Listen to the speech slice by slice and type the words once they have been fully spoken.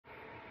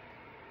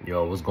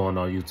Yo, what's going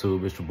on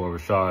YouTube? It's your boy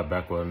Richawd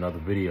back with another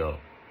video.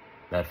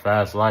 That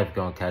fast life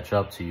gonna catch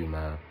up to you,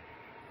 man.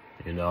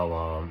 You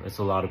know, it's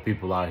a lot of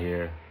people out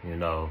here, you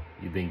know,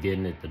 you've been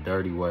getting it the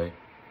dirty way.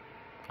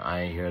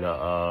 I ain't here to,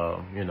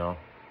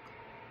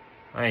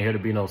 I ain't here to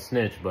be no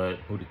snitch, but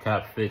who the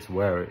cap fits,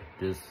 wear it.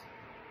 Just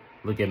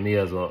look at me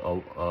as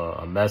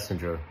a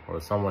messenger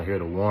or someone here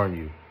to warn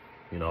you,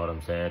 you know what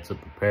I'm saying, to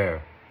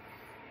prepare.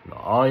 You know,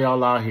 all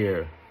y'all out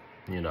here,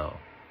 you know,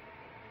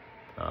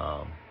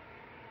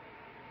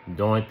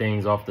 doing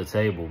things off the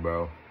table,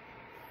 bro.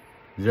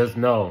 Just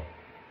know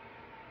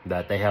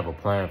that they have a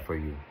plan for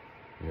you,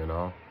 you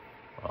know.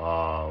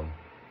 All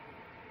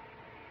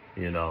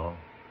the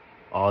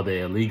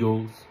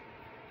illegals,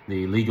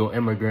 the illegal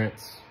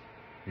immigrants,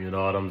 you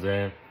know what I'm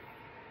saying?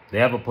 They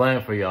have a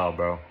plan for y'all,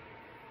 bro.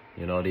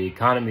 You know, the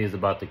economy is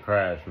about to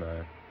crash,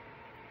 man.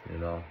 You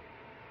know,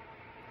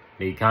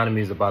 the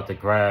economy is about to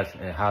crash,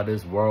 and how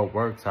this world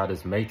works, how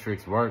this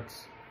matrix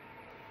works,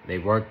 they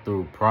work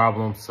through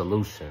problem,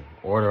 solution,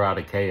 order out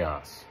of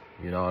chaos.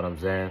 You know what I'm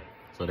saying?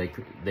 So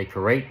they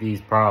create these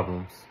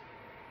problems.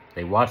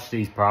 They watch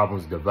these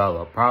problems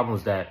develop,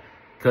 problems that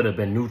could have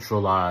been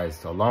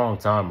neutralized a long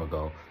time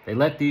ago. They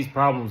let these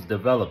problems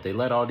develop. They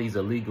let all these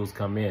illegals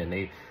come in.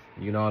 They,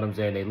 you know what I'm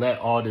saying? They let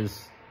all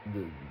this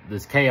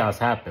chaos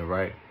happen,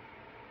 right?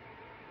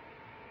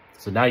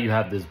 So now you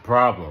have this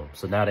problem.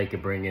 So now they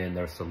can bring in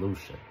their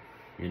solution.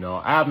 You know,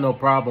 I have no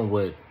problem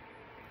with,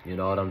 you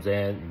know what I'm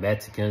saying,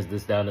 Mexicans,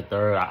 this, that, and the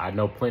third. I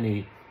know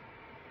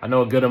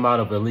a good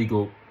amount of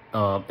illegal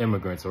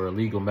immigrants or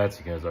illegal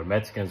Mexicans, or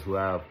Mexicans who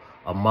have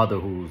a mother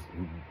who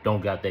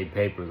don't got their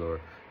papers,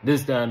 or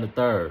this, that, and the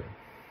third.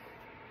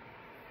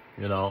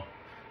 You know,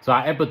 so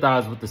I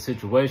empathize with the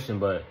situation,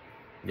 but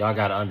y'all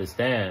got to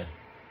understand,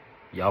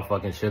 y'all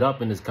fucking shit up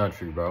in this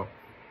country, bro.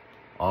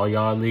 All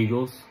y'all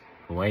illegals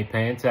who ain't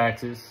paying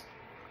taxes,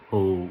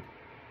 who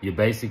you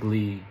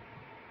basically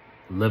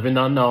living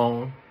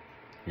unknown.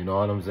 You know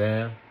what I'm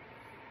saying?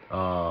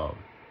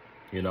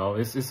 You know,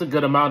 it's a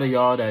good amount of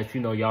y'all that,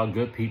 you know, y'all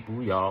good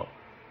people. Y'all,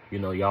 you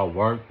know, y'all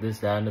work, this,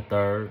 that, and the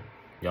third.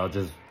 Y'all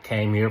just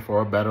came here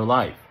for a better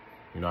life.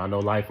 You know, I know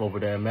life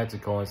over there in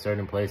Mexico in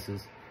certain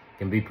places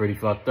can be pretty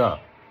fucked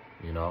up,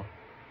 you know.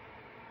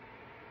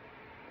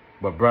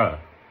 But, bruh,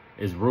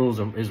 it's rules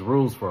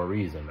for a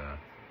reason, man.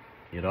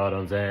 You know what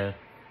I'm saying?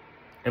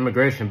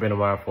 Immigration been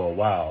around for a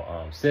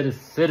while.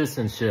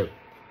 Citizenship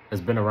has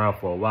been around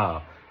for a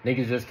while.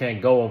 Niggas just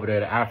can't go over there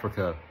to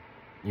Africa,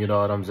 you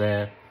know what I'm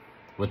saying,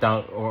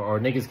 without, or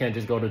niggas can't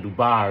just go to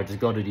Dubai or just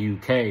go to the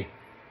UK,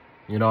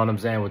 you know what I'm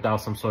saying,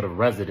 without some sort of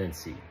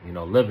residency, you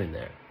know, living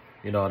there.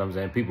 You know what I'm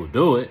saying? People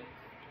do it,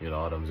 you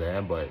know what I'm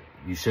saying, but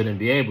you shouldn't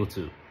be able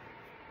to.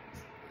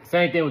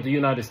 Same thing with the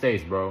United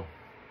States, bro.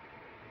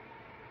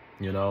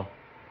 You know,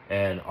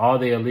 and all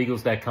the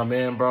illegals that come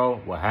in,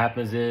 bro, what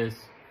happens is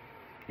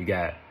you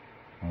got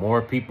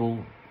more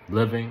people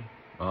living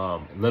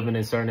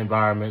in certain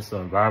environments, so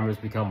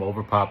environments become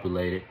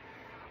overpopulated.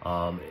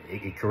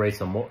 It creates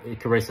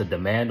a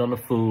demand on the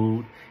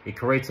food. It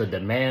creates a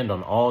demand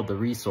on all the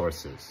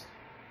resources.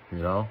 You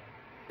know,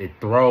 it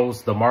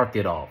throws the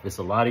market off. It's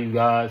a lot of you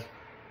guys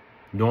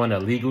doing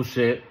illegal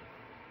shit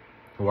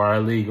who are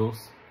illegals.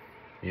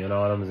 You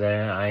know what I'm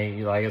saying? I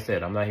ain't, like I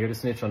said, I'm not here to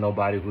snitch on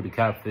nobody. Who the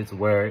cap fits,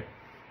 wear it.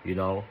 You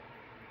know,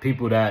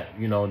 people that,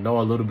 you know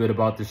a little bit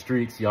about the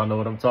streets. Y'all know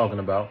what I'm talking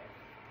about.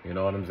 You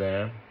know what I'm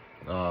saying?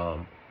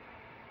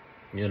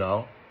 You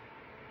know,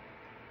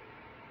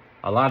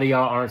 a lot of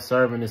y'all aren't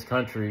serving this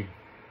country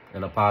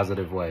in a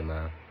positive way,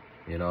 man.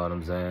 You know what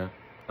I'm saying?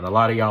 And a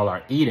lot of y'all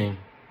are eating,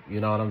 you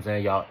know what I'm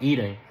saying? Y'all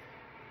eating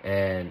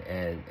and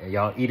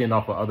y'all eating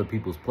off of other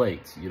people's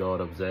plates. You know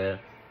what I'm saying?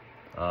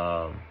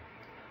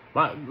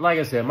 Like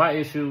I said, my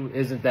issue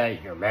isn't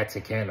that you're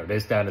Mexican or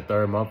this, that, and the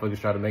third. Motherfuckers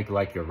try to make it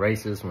like you're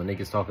racist when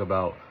niggas talk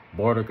about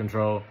border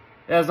control.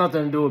 It has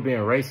nothing to do with being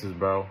racist,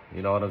 bro.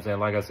 You know what I'm saying?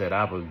 Like I said,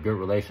 I have a good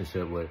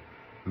relationship with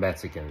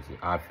Mexicans,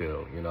 I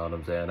feel. You know what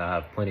I'm saying? I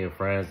have plenty of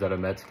friends that are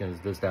Mexicans,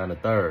 this, that, and the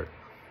third.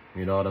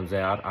 You know what I'm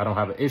saying? I don't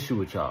have an issue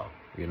with y'all,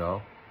 you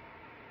know?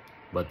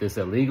 But this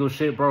illegal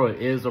shit, bro,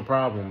 it is a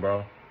problem,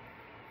 bro.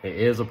 It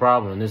is a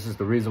problem. And this is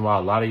the reason why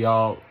a lot of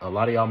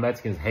y'all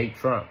Mexicans hate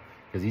Trump.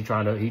 Because he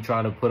trying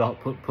to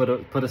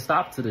put a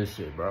stop to this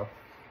shit, bro.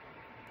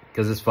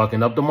 Because it's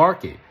fucking up the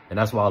market. And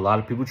that's why a lot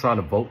of people trying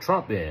to vote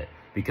Trump in.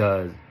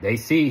 Because they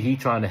see he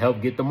trying to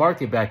help get the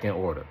market back in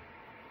order.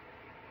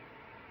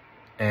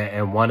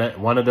 And one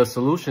of the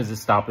solutions is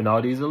stopping all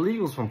these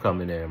illegals from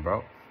coming in,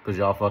 bro. Because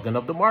y'all fucking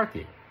up the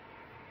market.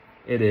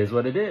 It is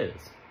what it is.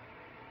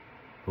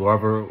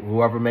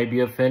 Whoever may be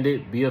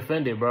offended,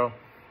 bro.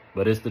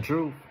 But it's the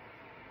truth.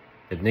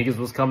 If niggas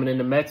was coming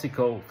into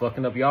Mexico,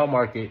 fucking up y'all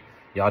market,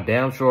 y'all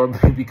damn sure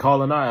be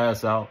calling our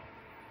ass out.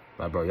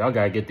 Like, bro, y'all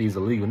gotta get these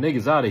illegal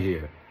niggas out of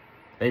here.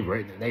 They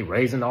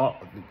raising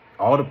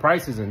all the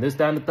prices, and this,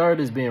 that, and the third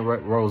is being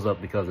rose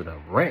up because of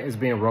them. Rent is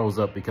being rose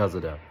up because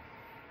of them.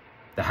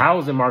 The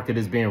housing market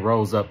is being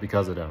rose up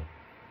because of them.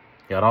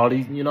 Got all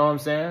these, you know what I'm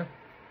saying?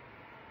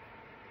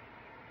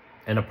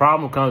 And the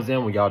problem comes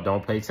in when y'all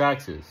don't pay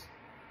taxes.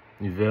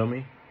 You feel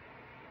me?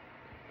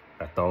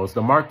 That throws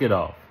the market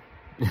off.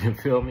 You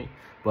feel me?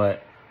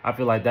 But I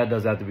feel like that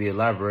doesn't have to be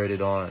elaborated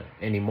on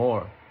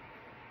anymore.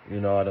 You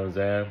know what I'm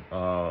saying?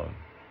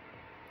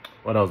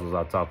 What else was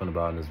I talking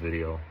about in this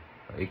video?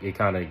 It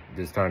kind of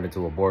just turned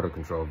into a border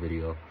control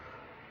video.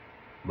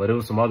 But it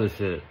was some other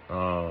shit.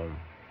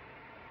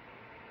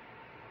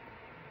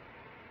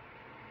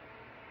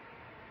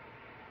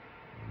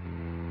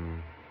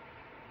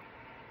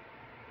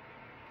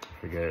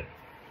 Forget.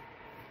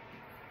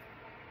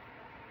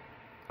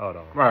 Hold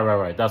on.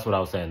 Right. That's what I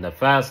was saying. The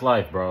fast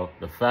life, bro.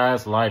 The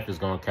fast life is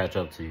going to catch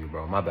up to you,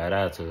 bro. My bad.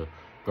 I had to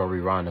go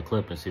rewind the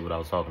clip and see what I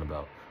was talking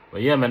about.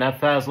 But yeah, man,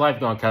 that fast life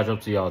going to catch up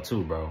to y'all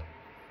too, bro.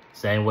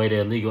 Same way the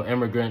illegal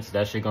immigrants,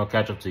 that shit going to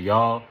catch up to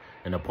y'all.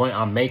 And the point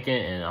I'm making,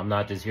 and I'm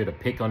not just here to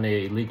pick on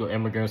the illegal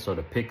immigrants or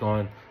to pick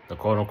on the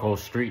quote-unquote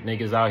street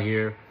niggas out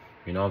here.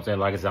 You know what I'm saying?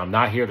 Like I said, I'm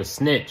not here to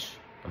snitch.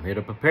 I'm here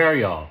to prepare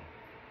y'all.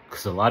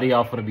 Because a lot of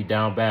y'all finna be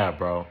down bad,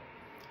 bro.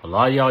 A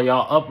lot of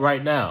y'all up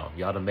right now.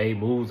 Y'all done made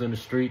moves in the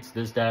streets,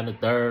 this, that, and the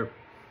third.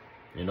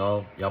 You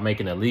know, y'all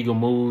making illegal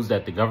moves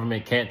that the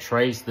government can't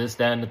trace, this,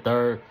 that, and the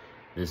third.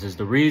 This is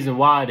the reason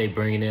why they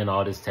bringing in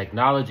all this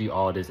technology,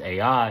 all this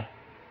AI.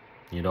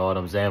 You know what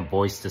I'm saying?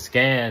 Voice to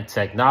scan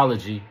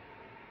technology.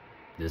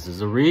 This is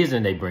the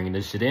reason they bringing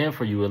this shit in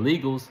for you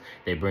illegals.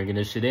 They bringing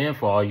this shit in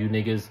for all you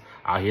niggas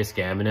out here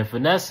scamming and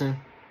finessing.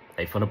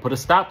 They finna put a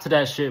stop to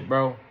that shit,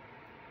 bro.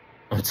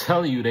 I'm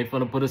telling you, they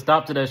finna put a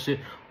stop to that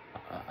shit.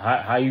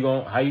 How you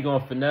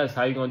gonna finesse?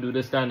 How you gonna do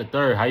this, that, and the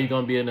third? How you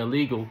gonna be an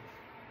illegal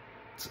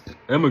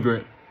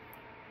immigrant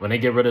when they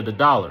get rid of the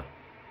dollar?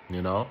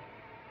 You know?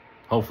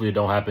 Hopefully it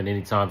don't happen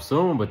anytime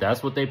soon, but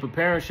that's what they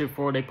preparing shit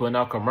for. They putting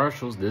out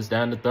commercials, this,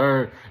 that, and the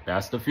third.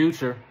 That's the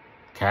future.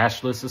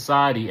 Cashless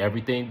society,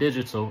 everything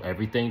digital,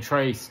 everything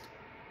traced.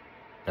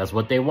 That's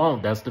what they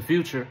want. That's the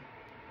future.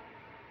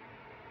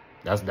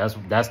 That's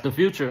the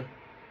future.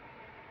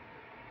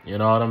 You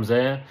know what I'm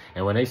saying?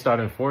 And when they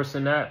start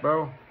enforcing that,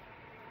 bro,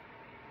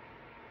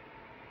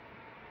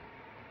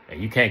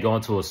 and you can't go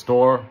into a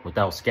store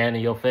without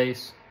scanning your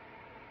face.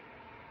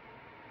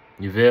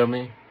 You feel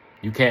me?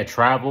 You can't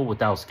travel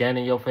without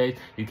scanning your face.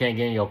 You can't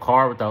get in your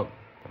car without...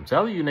 I'm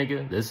telling you,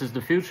 nigga, this is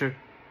the future.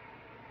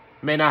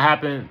 It may not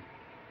happen,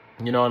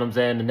 you know what I'm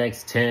saying, the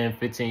next 10,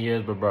 15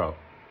 years, but, bro,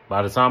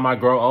 by the time I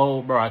grow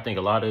old, bro, I think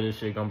a lot of this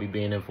shit gonna be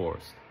being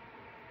enforced.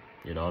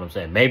 You know what I'm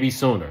saying? Maybe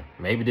sooner.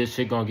 Maybe this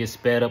shit gonna get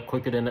sped up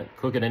quicker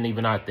than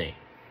even I think.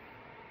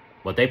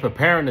 But they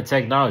preparing the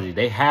technology.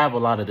 They have a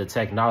lot of the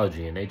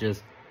technology, and they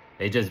just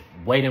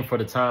waiting for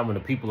the time when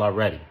the people are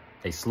ready.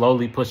 They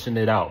slowly pushing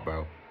it out,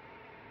 bro.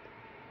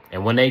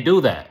 And when they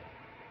do that,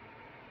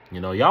 you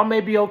know, y'all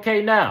may be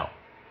okay now.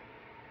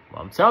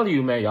 I'm telling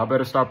you, man, y'all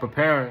better start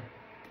preparing.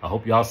 I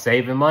hope y'all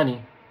saving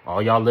money.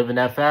 All y'all living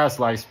that fast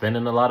life,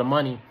 spending a lot of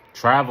money,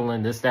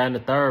 traveling, this, that, and the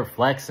third,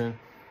 flexing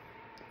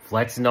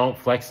on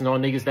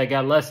niggas that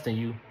got less than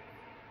you.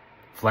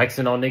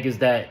 Flexing on niggas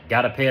that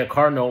got to pay a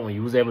car note when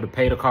you was able to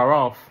pay the car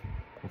off.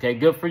 Okay,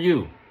 good for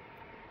you.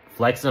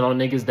 Flexing on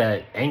niggas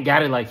that ain't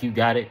got it like you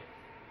got it.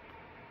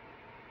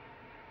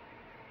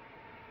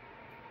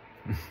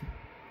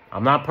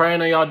 I'm not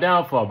praying on y'all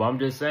downfall, but I'm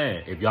just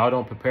saying, if y'all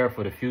don't prepare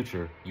for the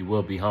future, you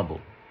will be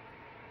humbled.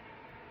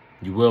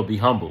 You will be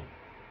humbled.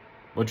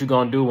 What you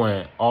gonna do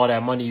when all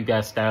that money you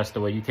got stashed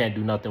away, you can't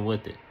do nothing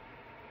with it?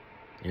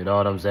 You know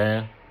what I'm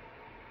saying?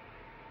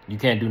 You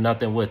can't do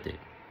nothing with it.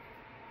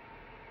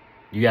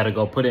 You got to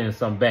go put it in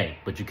some bank,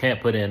 but you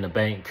can't put it in the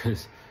bank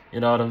because, you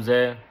know what I'm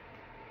saying?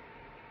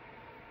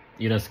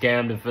 You done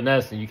scammed and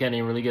finessed, and you can't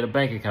even really get a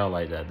bank account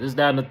like that. This,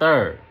 that, and the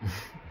third.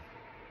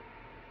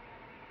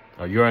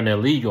 Or you're an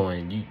illegal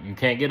and you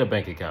can't get a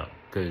bank account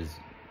because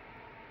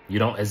you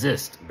don't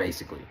exist,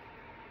 basically.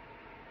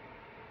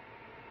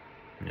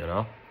 You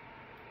know?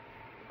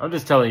 I'm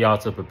just telling y'all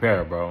to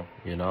prepare, bro,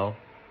 you know?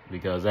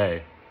 Because,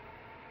 hey,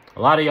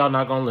 a lot of y'all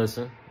not going to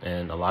listen,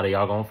 and a lot of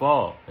y'all going to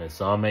fall. And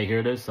some may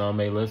hear this, some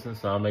may listen,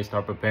 some may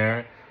start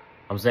preparing.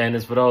 I'm saying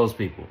this for those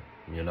people,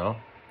 you know?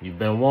 You've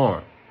been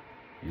warned.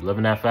 You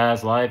living that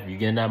fast life, you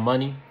getting that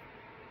money.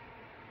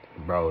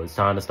 Bro, it's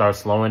time to start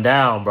slowing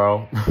down,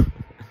 bro.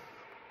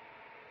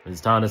 It's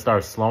time to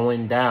start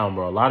slowing down,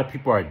 bro. A lot of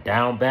people are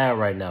down bad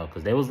right now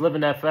because they was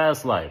living that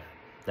fast life.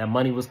 That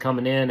money was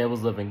coming in, they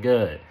was living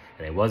good.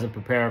 And they wasn't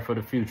preparing for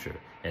the future.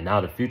 And now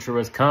the future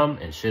has come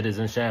and shit is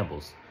in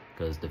shambles.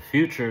 Because the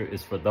future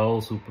is for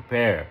those who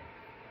prepare.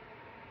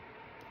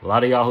 A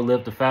lot of y'all who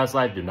live the fast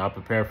life do not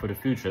prepare for the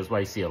future. That's why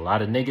you see a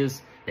lot of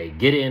niggas, they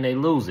get it and they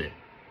lose it.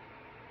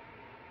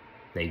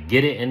 They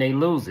get it and they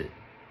lose it.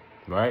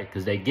 Right?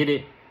 Because they get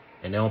it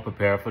and they don't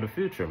prepare for the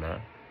future,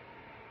 man.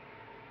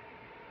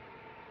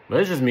 But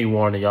it's just me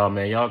warning y'all,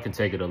 man. Y'all can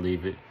take it or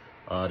leave it.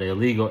 The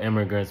illegal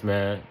immigrants,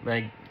 man,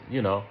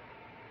 you know,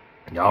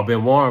 y'all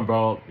been warned,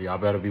 bro. Y'all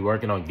better be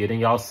working on getting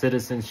y'all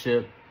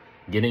citizenship,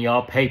 getting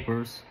y'all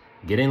papers,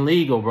 getting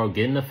legal, bro,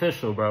 getting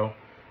official, bro.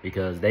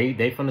 Because they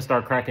finna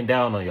start cracking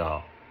down on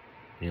y'all.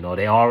 You know,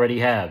 they already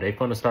have. They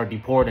finna start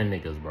deporting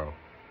niggas, bro.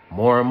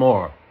 More and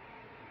more,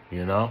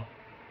 you know.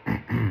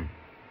 And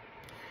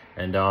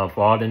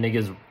for all the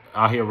niggas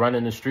out here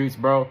running the streets,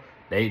 bro,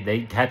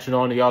 They catching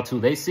on to y'all too.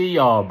 They see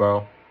y'all,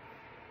 bro.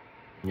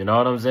 You know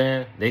what I'm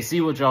saying? They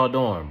see what y'all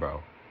doing,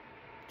 bro.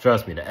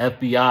 Trust me, the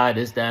FBI,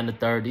 this, that, and the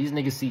third. These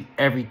niggas see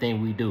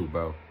everything we do,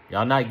 bro.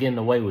 Y'all not getting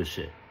away with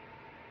shit.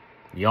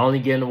 You only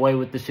getting away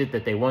with the shit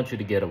that they want you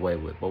to get away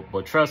with.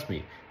 But trust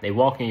me, they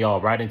walking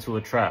y'all right into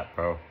a trap,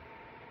 bro.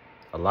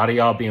 A lot of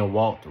y'all being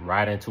walked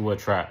right into a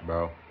trap,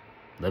 bro.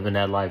 Living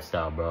that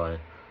lifestyle, bro. And,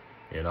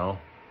 you know,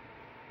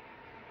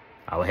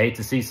 I would hate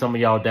to see some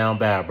of y'all down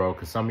bad, bro.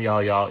 Because some of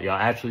y'all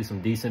actually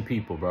some decent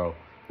people, bro.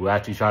 Who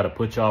actually try to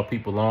put y'all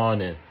people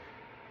on. And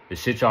the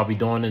shit y'all be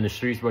doing in the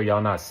streets, bro.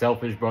 Y'all not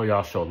selfish, bro.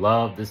 Y'all show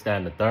love, this, that,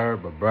 and the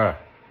third. But, bruh,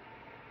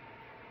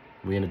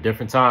 we in a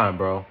different time,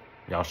 bro.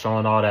 Y'all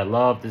showing all that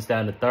love, this,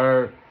 that, and the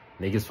third.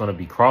 Niggas wanna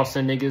be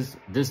crossing niggas,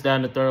 this, that,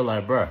 and the third.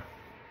 Like, bruh,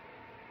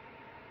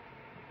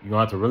 you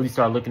gonna have to really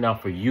start looking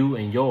out for you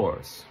and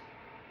yours.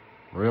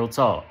 Real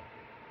talk.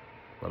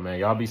 But, man,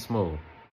 y'all be smooth.